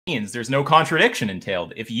means there's no contradiction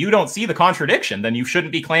entailed. If you don't see the contradiction, then you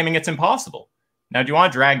shouldn't be claiming it's impossible. Now, do you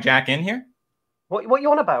want to drag Jack in here? What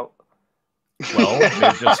you on about? Well,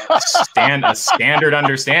 there's just a standard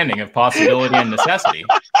understanding of possibility and necessity,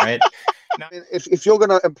 right? Now, if you're going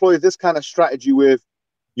to employ this kind of strategy with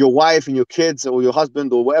your wife and your kids or your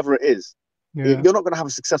husband or whatever it is, you're not going to have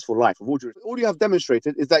a successful life. All you have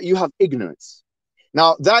demonstrated is that you have ignorance.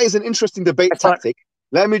 Now, that is an interesting debate tactic.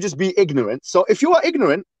 Let me just be ignorant. So if you are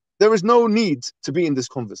ignorant, there is no need to be in this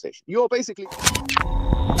conversation. You're basically...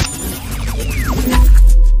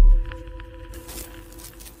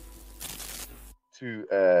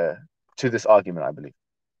 to this argument, I believe.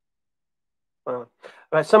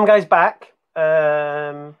 Right, some guy's back. He's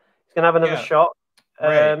gonna have another shot.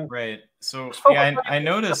 Right. So yeah, I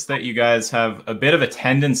noticed that you guys have a bit of a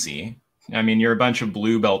tendency. I mean, you're a bunch of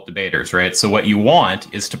blue belt debaters, right? So what you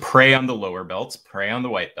want is to prey on the lower belts, prey on the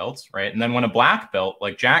white belts, right? And then when a black belt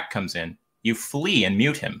like Jack comes in, you flee and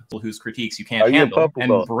mute him, whose critiques you can't handle,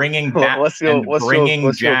 and bringing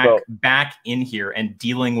Jack back in here and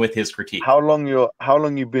dealing with his critique. How long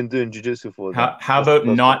you been doing jiu-jitsu for? How about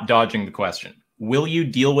not dodging the question? Will you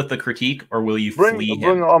deal with the critique or will you flee him?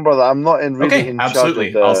 Bring it on, brother. I'm not in. Really in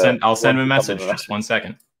absolutely. I'll send him a message. Just 1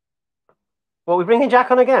 second. Well, we bringing Jack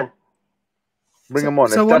on again. Bring him on.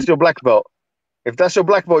 If that's your black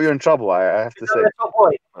belt, you're in trouble. I have to say. All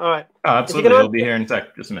right. Oh, absolutely. He'll be here in a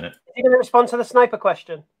sec. Just a minute. Is he going to respond to the sniper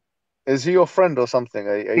question? Is he your friend or something?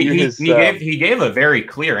 He gave a very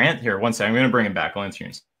clear answer. Here, 1 second. I'm going to bring him back. I'll answer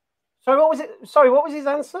yours. Sorry, what was it? Sorry, what was his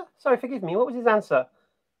answer? Sorry, forgive me. What was his answer?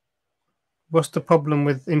 What's the problem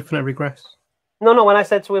with infinite regress? No. When I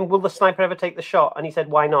said to him, "Will the sniper ever take the shot?" and he said,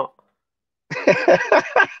 "Why not?" That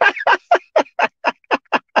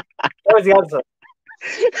was the answer.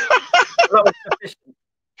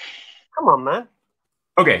 Come on, man.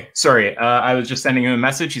 Okay, sorry. I was just sending him a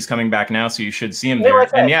message. He's coming back now, so you should see him there.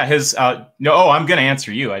 And yeah, his no. Oh, I'm going to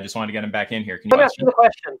answer you. I just wanted to get him back in here. Can you ask me the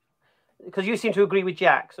question? Because you seem to agree with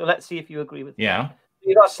Jack, so let's see if you agree with. Yeah.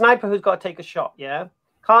 You got a sniper who's got to take a shot. Yeah.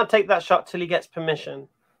 Can't take that shot till he gets permission.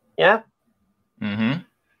 Yeah. Mm-hmm.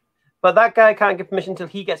 But that guy can't give permission till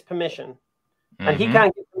he gets permission, and he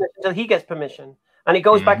can't give permission till he gets permission, and it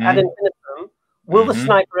goes back ad infinitum. Will the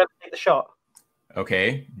sniper ever take the shot?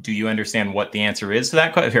 Okay. Do you understand what the answer is to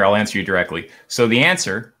that question? Here, I'll answer you directly. So the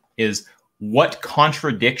answer is, what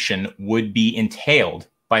contradiction would be entailed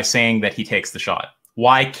by saying that he takes the shot?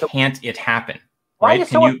 Why can't it happen? Why are you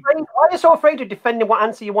so afraid of defending what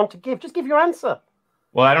answer you want to give? Just give your answer.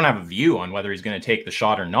 Well, I don't have a view on whether he's going to take the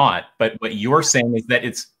shot or not, but what you're saying is that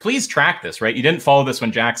please track this, right? You didn't follow this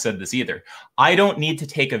when Jack said this either. I don't need to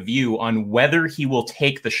take a view on whether he will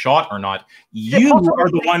take the shot or not. You are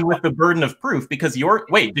the one with the burden of proof because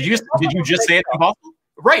wait, did you just say it's impossible?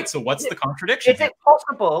 Right, so what's the contradiction? Is it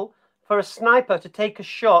possible for a sniper to take a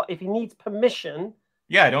shot if he needs permission?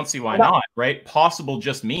 Yeah, I don't see why not, right? Possible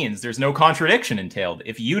just means there's no contradiction entailed.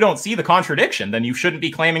 If you don't see the contradiction, then you shouldn't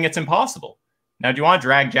be claiming it's impossible. Now, do you want to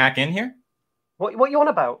drag Jack in here? What you on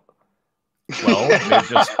about? Well, there's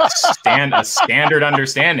just a standard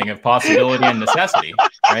understanding of possibility and necessity,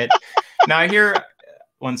 right? Now, here,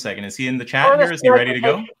 1 second. Is he in the chat here? Is he ready to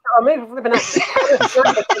go?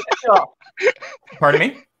 Pardon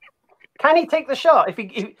me? Can he take the shot? If he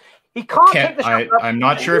can't take the shot. I'm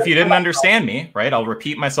not sure if you didn't understand me, right? I'll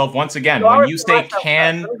repeat myself once again. When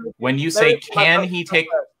you say can he take...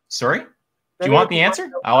 Sorry? Do you want the answer?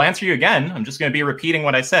 I'll answer you again. I'm just going to be repeating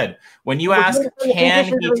what I said. When you ask, can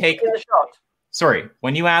he take the shot? Sorry.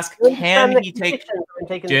 When you ask, can he take...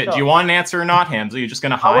 Do you want an answer or not, Hamza? You're just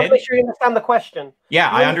going to hide? I want to make sure you understand the question.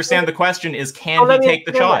 Yeah, I understand the question is, can he take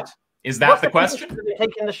the shot? Is that the question?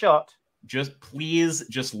 Taking the shot. Please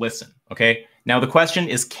listen, okay? Now, the question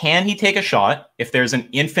is, can he take a shot if there's an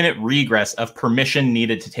infinite regress of permission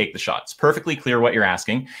needed to take the shot? It's perfectly clear what you're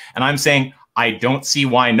asking. And I'm saying, I don't see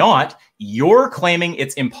why not. You're claiming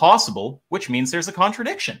it's impossible, which means there's a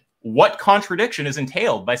contradiction. What contradiction is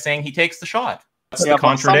entailed by saying he takes the shot? What's the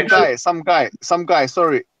contradiction? Some guy.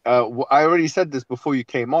 Sorry, I already said this before you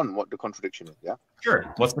came on. What the contradiction is? Yeah.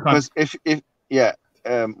 Sure. What's the contradiction? Because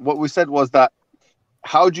what we said was that.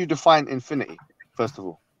 How do you define infinity? First of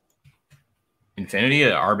all, infinity,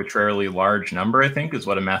 an arbitrarily large number, I think, is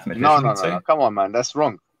what a mathematician would say. No. Come on, man. That's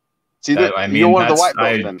wrong. See, I mean, you're one of the white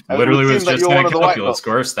belts, I literally was just in a calculus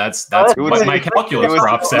course. That's what my calculus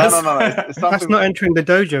prof says. No. That's not entering the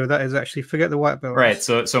dojo. That is actually, forget the white belt. Right.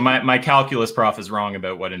 So my calculus prof is wrong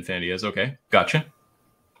about what infinity is. Okay, gotcha.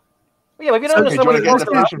 Yeah, if you don't understand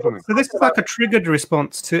what so this is like a triggered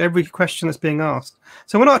response to every question that's being asked.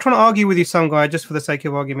 So we're not trying to argue with you, some guy, just for the sake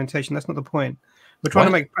of argumentation. That's not the point. We're trying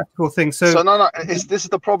to make practical things. So no, this is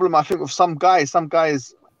the problem I think with some guy. Some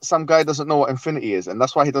guy doesn't know what infinity is, and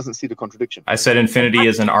that's why he doesn't see the contradiction. I said infinity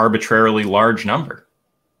is an arbitrarily large number.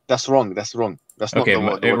 That's wrong. That's wrong. That's not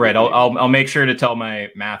right. I'll make sure to tell my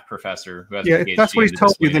math professor who has a PhD. If that's what he's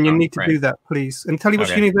told you, then you need to do that, please, and tell you which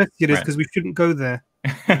university it is, because we shouldn't go there.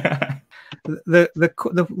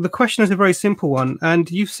 The question is a very simple one, and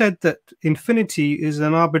you've said that infinity is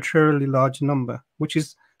an arbitrarily large number, which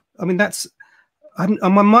is, I mean, that's,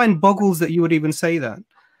 my mind boggles that you would even say that,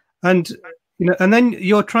 and and then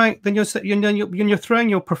you're trying, then you're throwing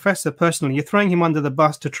your professor personally, you're throwing him under the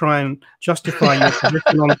bus to try and justify your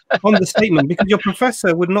position on the statement, because your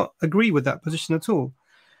professor would not agree with that position at all.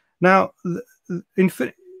 Now,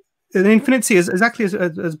 infinity is exactly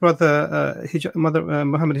as brother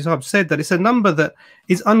Mohammed Hijab said, that it's a number that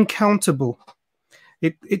is uncountable.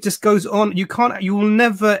 It just goes on. You will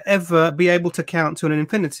never ever be able to count to an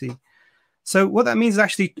infinity. So what that means is,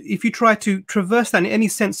 actually, if you try to traverse that in any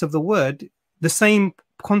sense of the word, the same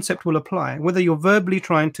concept will apply, whether you're verbally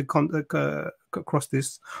trying to cross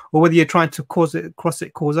this, or whether you're trying to cross it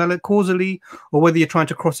causally, or whether you're trying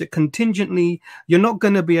to cross it contingently. You're not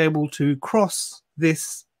going to be able to cross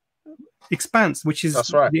this expanse, which is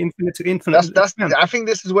the infinite to infinite. I think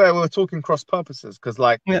this is where we're talking cross purposes, because,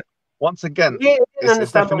 once again,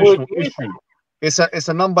 it's a definitional issue. It's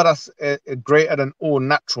a number that's greater than all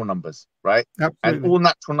natural numbers, right? Absolutely. And all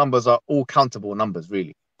natural numbers are all countable numbers,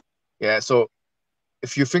 really. Yeah. So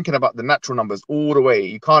if you're thinking about the natural numbers all the way,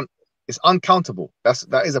 you can't. It's uncountable.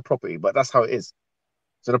 That is a property, but that's how it is.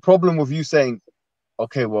 So the problem with you saying,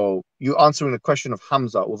 okay, well, you answering the question of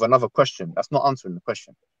Hamza with another question, that's not answering the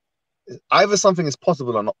question. Either something is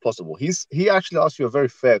possible or not possible. He actually asked you a very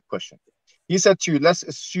fair question. He said to you, let's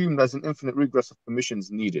assume there's an infinite regress of permissions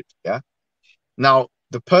needed. Yeah. Now,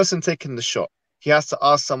 the person taking the shot, he has to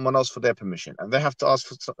ask someone else for their permission, and they have to ask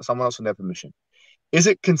for someone else for their permission. Is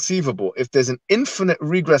it conceivable, if there's an infinite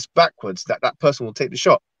regress backwards, that person will take the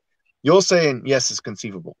shot? You're saying yes, it's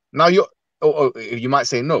conceivable. Now you might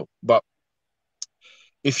say no, but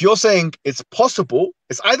if you're saying it's possible,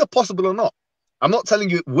 it's either possible or not. I'm not telling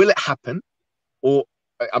you will it happen, or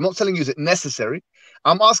I'm not telling you is it necessary.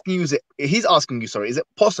 I'm asking you, he's asking you, sorry, is it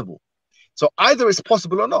possible? So either it's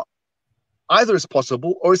possible or not. Either it's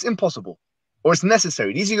possible, or it's impossible, or it's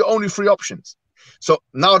necessary. These are your only three options. So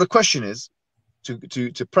now the question is,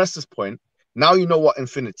 to press this point, now you know what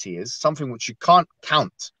infinity is, something which you can't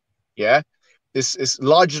count. Yeah, it's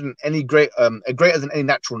larger than any greater than any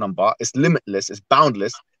natural number. It's limitless. It's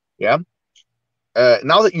boundless. Yeah.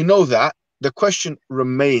 Now that you know that, the question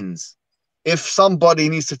remains: if somebody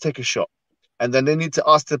needs to take a shot, and then they need to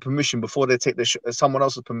ask their permission before they take someone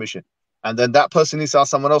else's permission, and then that person needs to ask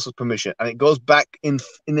someone else's permission, and it goes back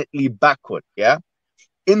infinitely backward. Yeah,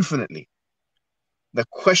 infinitely. The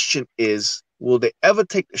question is, will they ever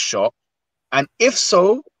take the shot? And if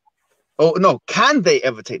so, can they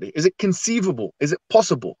ever take it? Is it conceivable? Is it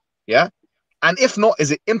possible? Yeah. And if not,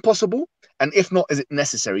 is it impossible? And if not, is it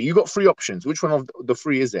necessary? You got three options. Which one of the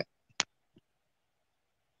three is it?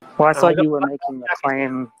 Well, I thought you were making the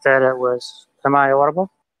claim that it was. Am I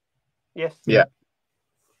audible? Yes. Yeah.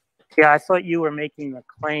 Yeah, I thought you were making the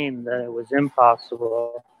claim that it was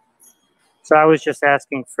impossible. So I was just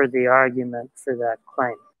asking for the argument for that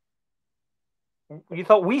claim. You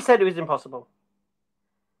thought we said it was impossible?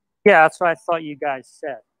 Yeah, that's what I thought you guys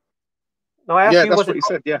said. No, I asked you, that's what you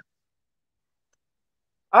said, yeah.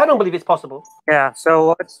 I don't believe it's possible. Yeah, so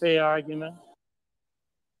what's the argument?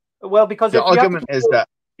 Well, because the argument is that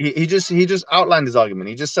he just outlined his argument.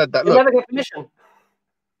 He just said that, you never get permission.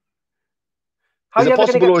 Is it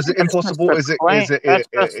possible, or is it impossible? Is it I'm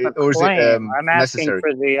asking necessary?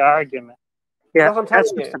 for the argument. Yeah,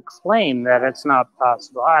 that's just a claim that it's not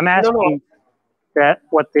possible. I'm asking that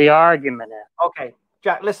what the argument is. Okay,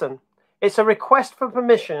 Jack, listen. It's a request for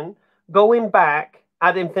permission going back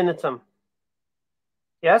ad infinitum.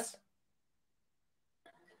 Yes?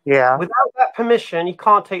 Yeah. Without that permission, you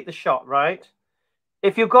can't take the shot, right?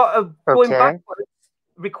 If you've got a going backwards,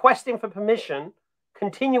 requesting for permission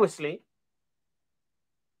continuously,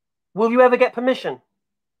 will you ever get permission?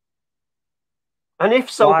 And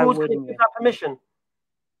if so, who's going to give that permission?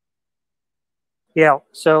 Yeah,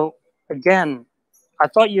 so again, I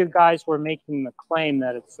thought you guys were making the claim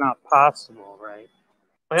that it's not possible, right?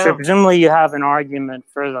 So presumably you have an argument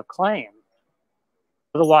for the claim.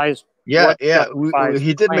 Otherwise,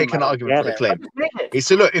 he did make an argument for the claim. He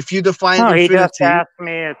said, look, if you define infinity... he just asked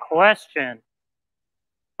me a question.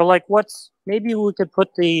 But like, maybe we could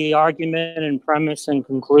put the argument in premise and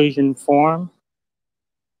conclusion form.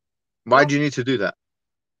 Why do you need to do that?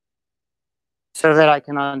 so that I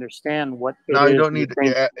can understand what it No, is you don't need.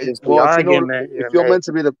 is the Well, argument if you're meant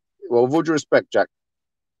to be the, well, with all due respect, Jack,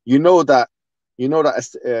 you know that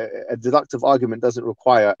a deductive argument doesn't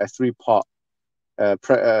require a three-part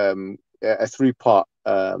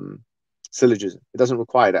syllogism. It doesn't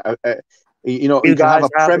require that. You know, you can have a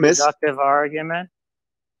premise. A deductive argument.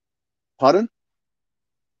 Pardon?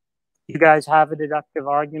 You guys have a deductive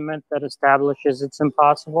argument that establishes it's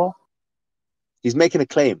impossible? He's making a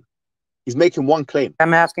claim. He's making one claim.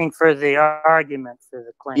 I'm asking for the argument for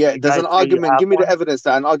the claim. Yeah, there's an argument. Give me the evidence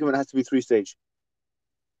that an argument has to be three-stage.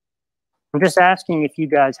 I'm just asking if you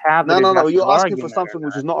guys have. No. You're asking for something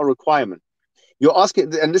which is not a requirement. You're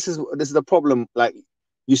asking, and this is the problem. Like,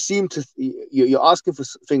 you seem to you're asking for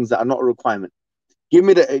things that are not a requirement.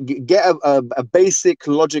 Get a basic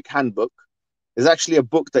logic handbook. There's actually a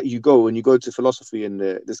book that you go when you go to philosophy in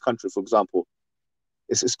this country, for example.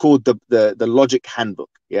 It's called the Logic Handbook.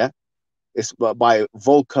 Yeah, it's by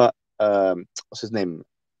Volker. What's his name?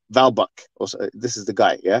 Valbuck. This is the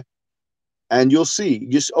guy. Yeah, and you'll see. You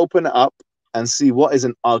just open it up and see what is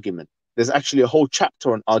an argument. There's actually a whole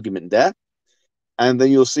chapter on argument there, and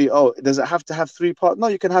then you'll see. Oh, does it have to have three parts? No,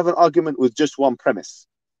 you can have an argument with just one premise.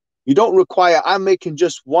 You don't require. I'm making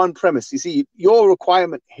just one premise. You see, your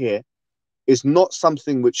requirement here is not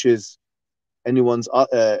something which is anyone's.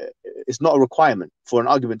 It's not a requirement for an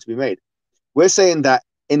argument to be made. We're saying that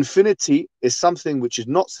infinity is something which is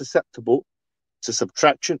not susceptible to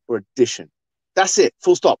subtraction or addition. That's it.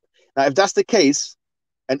 Full stop. Now, if that's the case,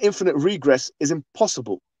 an infinite regress is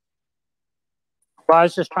impossible. Well, I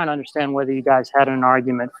was just trying to understand whether you guys had an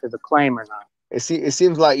argument for the claim or not. It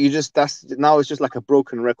seems like you just now it's just like a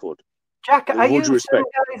broken record. Jack, are you respect.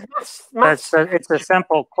 It's a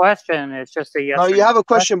simple question. It's just a yes. No, you have a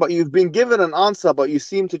question, but you've been given an answer, but you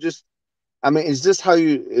seem to just. I mean, is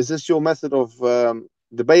this your method of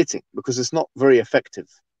debating? Because it's not very effective.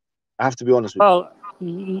 I have to be honest with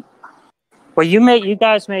you. Well, you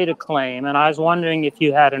guys made a claim, and I was wondering if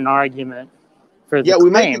you had an argument for the claim. Yeah, we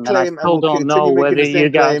made the claim, and I still don't know whether you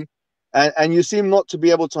guys. And you seem not to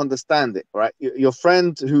be able to understand it, right? Your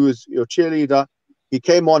friend, who is your cheerleader, he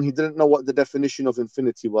came on. He didn't know what the definition of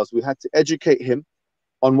infinity was. We had to educate him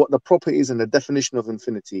on what the properties and the definition of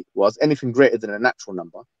infinity was. Anything greater than a natural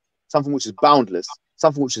number, something which is boundless,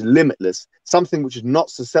 something which is limitless, something which is not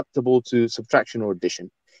susceptible to subtraction or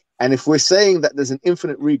addition. And if we're saying that there's an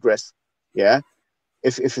infinite regress, yeah,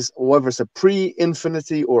 if it's whether it's a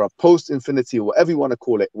pre-infinity or a post-infinity or whatever you want to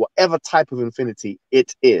call it, whatever type of infinity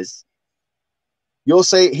it is, you'll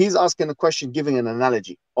say he's asking a question, giving an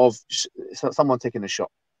analogy of someone taking a shot.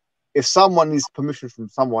 If someone needs permission from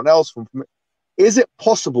someone else, is it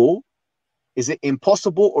possible? Is it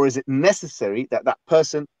impossible, or is it necessary that that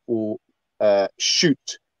person will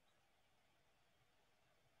shoot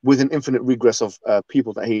with an infinite regress of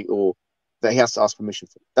people that he has to ask permission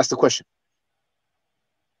for? That's the question.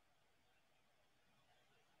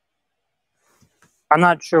 I'm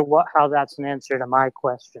not sure how that's an answer to my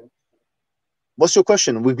question. What's your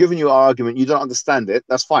question? We've given you our argument. You don't understand it.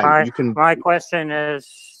 That's fine. My question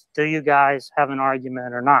is, do you guys have an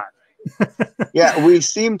argument or not? Yeah, we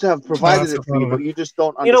seem to have provided it for you, but you just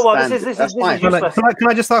don't understand. You know what? This is useless. Can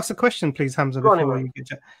I just ask a question, please, Hamza?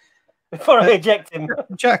 Before I eject him.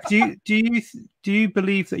 Jack, do you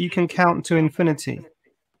believe that you can count to infinity?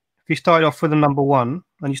 If you started off with a number 1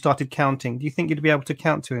 and you started counting, do you think you'd be able to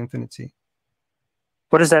count to infinity?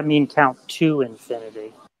 What does that mean, count to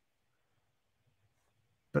infinity?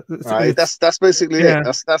 Right, that's basically it.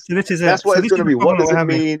 That's what it's going to be. What does it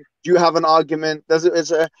mean? Do you have an argument?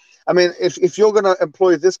 I mean, if you're going to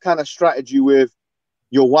employ this kind of strategy with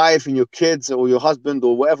your wife and your kids or your husband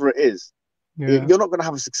or whatever it is, you're not going to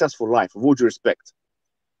have a successful life, with all due respect.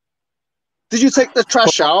 Did you take the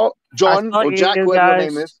trash out, John or Jack, whatever your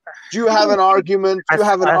name is? Do you have an argument? Do you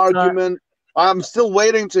have an argument? I'm still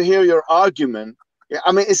waiting to hear your argument. Yeah,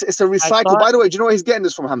 I mean, it's a recycle. By the way, do you know where he's getting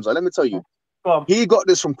this from, Hamza? Let me tell you. He got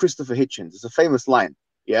this from Christopher Hitchens. It's a famous line.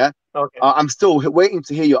 Yeah. Okay. I'm still waiting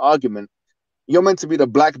to hear your argument. You're meant to be the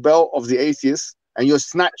black belt of the atheists, and you're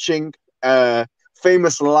snatching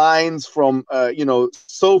famous lines from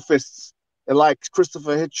sophists like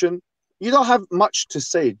Christopher Hitchens. You don't have much to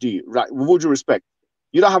say, do you? Right? With all due respect,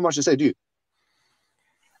 you don't have much to say, do you?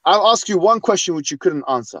 I'll ask you one question which you couldn't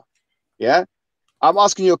answer. Yeah. I'm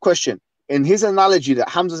asking you a question. In his analogy,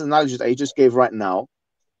 Hamza's analogy that he just gave right now,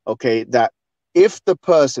 okay, that if the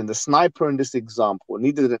person, the sniper in this example,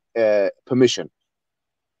 needed permission,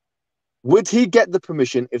 would he get the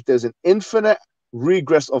permission if there's an infinite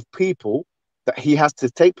regress of people that he has to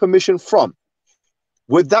take permission from?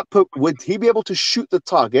 Would he be able to shoot the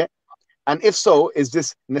target And if so, is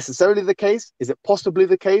this necessarily the case? Is it possibly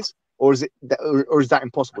the case? Or is that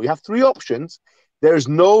impossible? You have three options. There is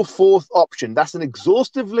no fourth option. That's an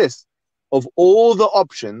exhaustive list of all the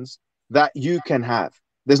options that you can have.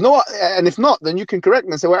 There's no, and if not, then you can correct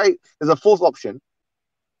me and say, well, hey, there's a fourth option.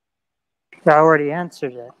 I already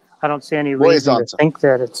answered it. I don't see any reason to think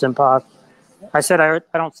that it's impossible. I said I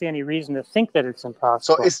don't see any reason to think that it's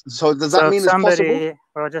impossible. So does that mean it's possible?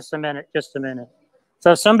 Well, just a minute.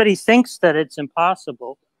 So if somebody thinks that it's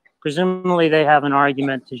impossible, presumably they have an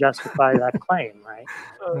argument to justify that claim, right?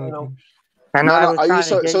 And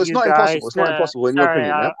so it's not impossible. It's not impossible in your opinion.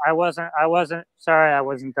 Yeah? I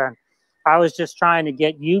wasn't done. I was just trying to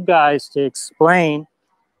get you guys to explain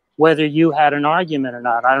whether you had an argument or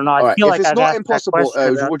not. I don't know. I feel like it's not impossible.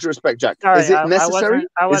 Would you respect, Jack? Is it necessary?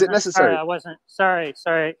 Is it necessary? I wasn't. Sorry.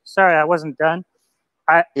 I wasn't done.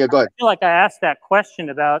 Go ahead. I feel like I asked that question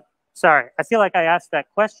about. I feel like I asked that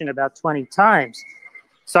question about 20 times.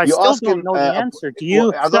 So I still don't know the answer. Do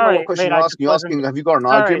you? I don't know what question you're asking. You're asking, have you got an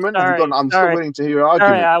argument? I'm still waiting to hear your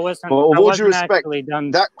argument. I wasn't. But with all due respect, actually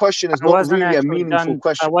done. That question is not really a meaningful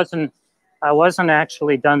question. I wasn't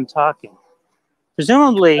actually done talking.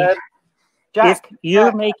 Presumably, Jack, if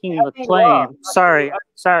you're making the claim, sorry,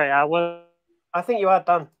 I think you are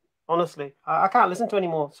done. Honestly, I can't listen to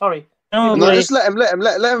anymore. Sorry. No, just let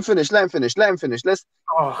him finish. Let's,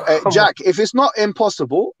 Jack. If it's not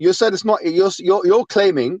impossible, you said it's not. You're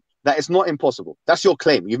claiming that it's not impossible. That's your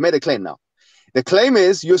claim. You've made a claim now. The claim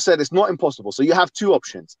is you said it's not impossible. So you have two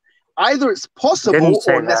options: either it's possible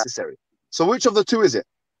or necessary. So which of the two is it?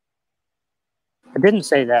 I didn't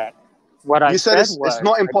say that. What I said was it's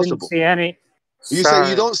not impossible. I didn't see any. You said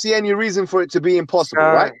you don't see any reason for it to be impossible,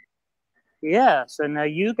 right? Yeah. So now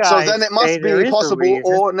you guys. So then it must be possible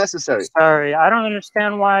or necessary. Sorry, I don't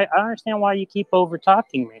understand why. I don't understand why you keep over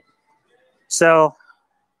talking me. So,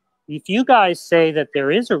 if you guys say that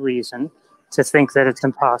there is a reason to think that it's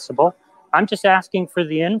impossible, I'm just asking for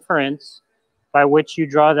the inference by which you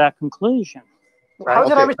draw that conclusion. Right? How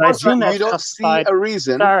did I respond? You don't see a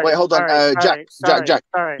reason. Wait, hold on, Jack.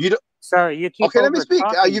 You don't. Sorry, you keep. Okay, let me speak.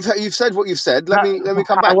 You've said what you've said. Let me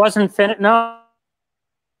come back. I wasn't finished. No.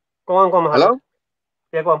 Go on, Mohammed. Hello?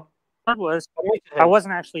 Yeah, go on. I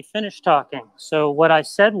wasn't actually finished talking. So what I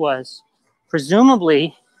said was,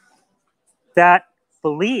 presumably, that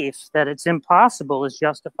belief that it's impossible is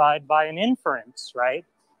justified by an inference, right?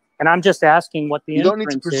 And I'm just asking what the inference is. You don't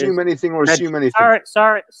need to presume anything or assume anything.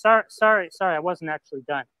 Sorry. I wasn't actually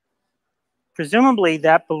done. Presumably,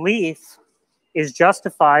 that belief is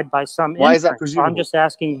justified by some inference. Why is that presumable? I'm just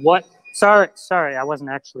asking what. Sorry, I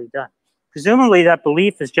wasn't actually done. Presumably, that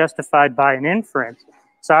belief is justified by an inference.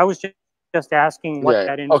 So I was just asking what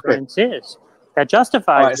that inference is that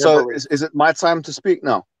justifies. All right, so is it my time to speak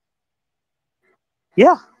now?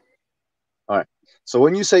 Yeah. All right. So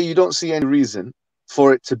when you say you don't see any reason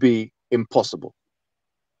for it to be impossible,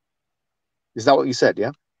 is that what you said?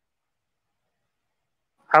 Yeah.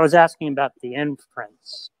 I was asking about the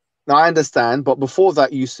inference. Now I understand, but before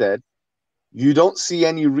that, you said you don't see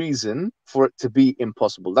any reason for it to be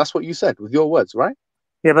impossible. That's what you said with your words, right?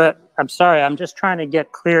 Yeah, but I'm sorry. I'm just trying to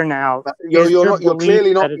get clear now. You're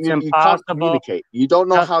clearly not. You can't communicate. You don't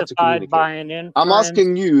know how to communicate. I'm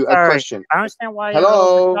asking you a question. I understand why.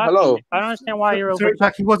 Hello. I don't understand why you're over. Sorry,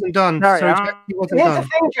 Jack, he wasn't done. Sorry, Jack, he wasn't done. Here's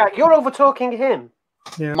the thing, Jack. You're over talking him.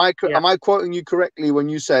 Yeah. Am I quoting you correctly when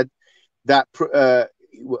you said that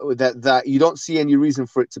that you don't see any reason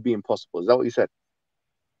for it to be impossible? Is that what you said?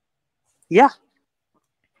 Yeah.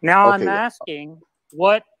 Now I'm asking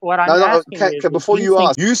what I'm asking is before you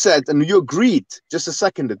ask, you said, and you agreed just a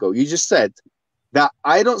second ago, you just said that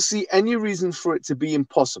I don't see any reason for it to be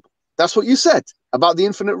impossible. That's what you said about the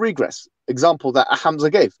infinite regress example that Hamza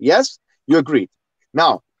gave. Yes, you agreed.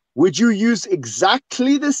 Now, would you use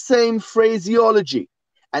exactly the same phraseology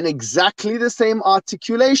and exactly the same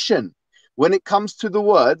articulation when it comes to the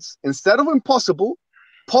words, instead of impossible,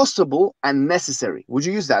 possible and necessary? Would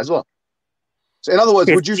you use that as well? So in other words,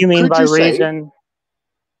 could you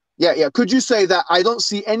say that I don't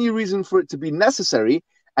see any reason for it to be necessary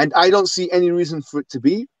and I don't see any reason for it to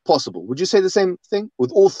be possible? Would you say the same thing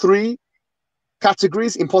with all three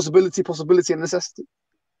categories, impossibility, possibility, and necessity?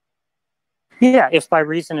 Yeah, if by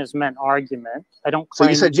reason is meant argument. I don't claim so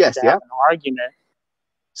you said yes, have an argument.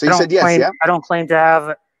 So you said yes, yeah? I don't claim to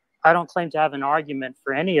have an argument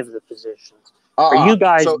for any of the positions. Or you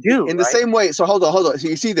guys do. In the same way, so hold on. So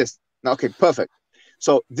you see this? Okay, perfect.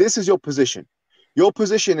 So this is your position. Your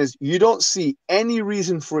position is you don't see any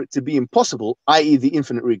reason for it to be impossible, i.e. the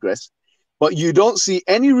infinite regress, but you don't see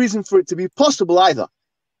any reason for it to be possible either.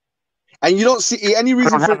 And you don't see any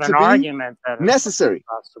reason for it to be necessary.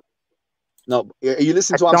 No, you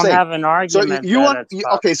listen to what I'm saying. saying. I don't have an argument. So you want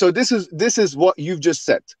okay? So this is what you've just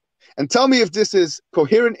said, and tell me if this is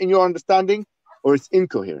coherent in your understanding or it's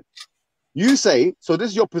incoherent. You say so. This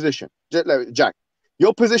is your position, Jack.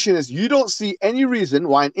 Your position is you don't see any reason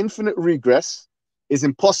why an infinite regress is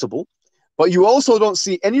impossible, but you also don't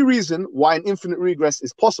see any reason why an infinite regress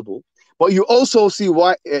is possible. But you also see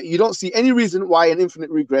why you don't see any reason why an infinite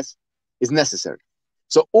regress is necessary.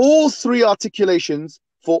 So all three articulations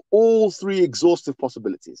for all three exhaustive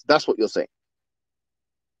possibilities. That's what you're saying.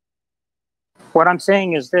 What I'm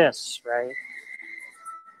saying is this, right?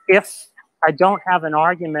 If I don't have an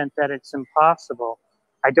argument that it's impossible,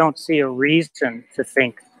 I don't see a reason to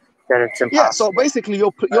think that it's impossible. Yeah, so basically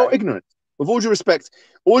you're ignorant. With all due respect,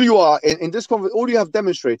 all you are in this conversation, all you have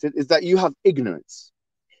demonstrated is that you have ignorance.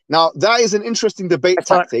 Now, that is an interesting debate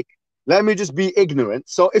tactic. Let me just be ignorant.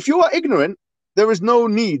 So if you are ignorant, there is no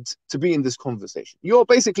need to be in this conversation. You're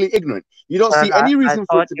basically ignorant. You don't see any reason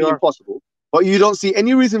for it to be impossible, but you don't see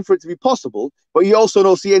any reason for it to be possible, but you also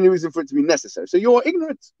don't see any reason for it to be necessary. So you're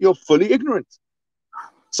ignorant. You're fully ignorant.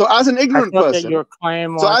 So as an ignorant person,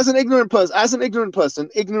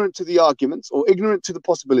 ignorant to the arguments or ignorant to the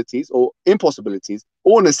possibilities or impossibilities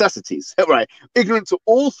or necessities, right? Ignorant to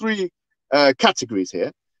all three categories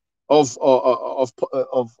here of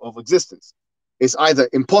existence. It's either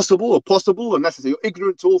impossible or possible or necessary. You're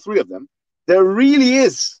ignorant to all three of them. There really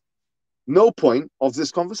is no point of this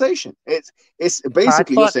conversation. It's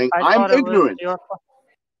basically you're saying I'm ignorant.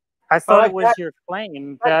 I thought it was your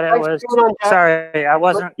claim that it was. Sorry, I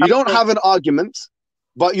wasn't. You don't have an argument,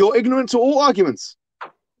 but you're ignorant to all arguments.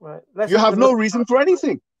 Right. You have no reason for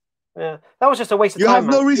anything. Yeah, that was just a waste of time. You have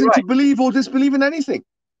no man. reason to believe or disbelieve in anything.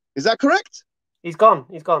 Is that correct? He's gone.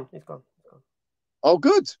 He's gone. He's gone. Oh,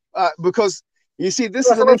 good. Because you see, this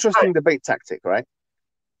is an interesting debate tactic, right?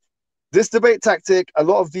 This debate tactic, a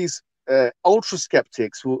lot of these ultra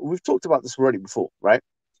skeptics, we've talked about this already before, right?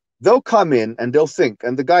 They'll come in and they'll think,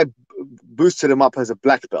 and the guy boosted him up as a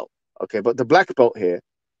black belt, okay? But the black belt here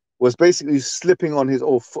was basically slipping on his,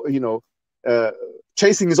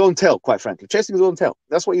 chasing his own tail, quite frankly, chasing his own tail.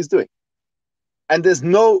 That's what he's doing. And there's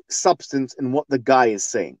no substance in what the guy is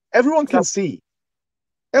saying. Everyone can see.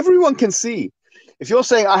 Everyone can see. If you're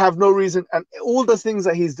saying I have no reason, and all the things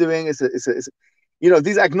that he's doing is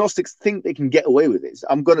these agnostics think they can get away with it.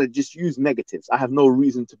 I'm going to just use negatives. I have no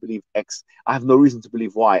reason to believe X. I have no reason to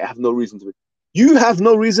believe Y. I have no reason to believe. You have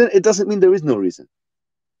no reason. It doesn't mean there is no reason.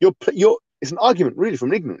 It's an argument, really,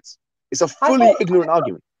 from ignorance. It's a fully ignorant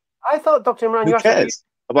argument. I thought, Dr. Imran, you cares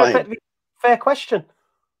about him? Fair question.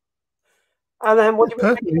 And then what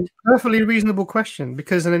do you perfectly reasonable question,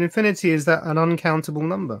 because an infinity is that an uncountable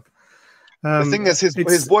number. The thing is, his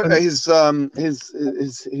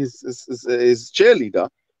cheerleader,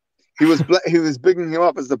 he was bigging him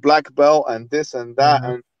up as the black belt and this and that,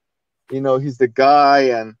 and he's the guy,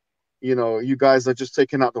 and you guys are just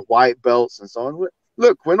taking out the white belts and so on.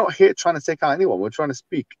 Look, we're not here trying to take out anyone. We're trying to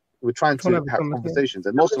speak. We're trying to have conversations,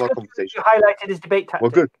 and most of our conversations you highlighted his debate tactic.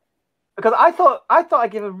 Well, good. Because I thought I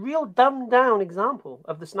gave a real dumbed down example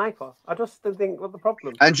of the sniper. I just didn't think what the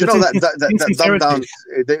problem. And you know that dumbed down,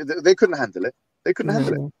 they couldn't handle it. They couldn't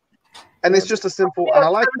handle it. And it's just a simple, and I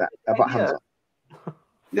like that about Hamza.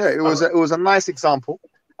 Yeah, it was a nice example.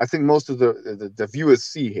 I think most of the viewers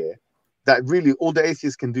see here that really all the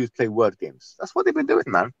atheists can do is play word games. That's what they've been doing,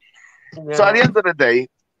 man. Yeah. So at the end of the day,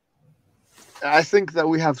 I think that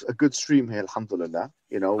we have a good stream here, alhamdulillah.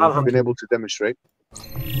 We've been able to demonstrate.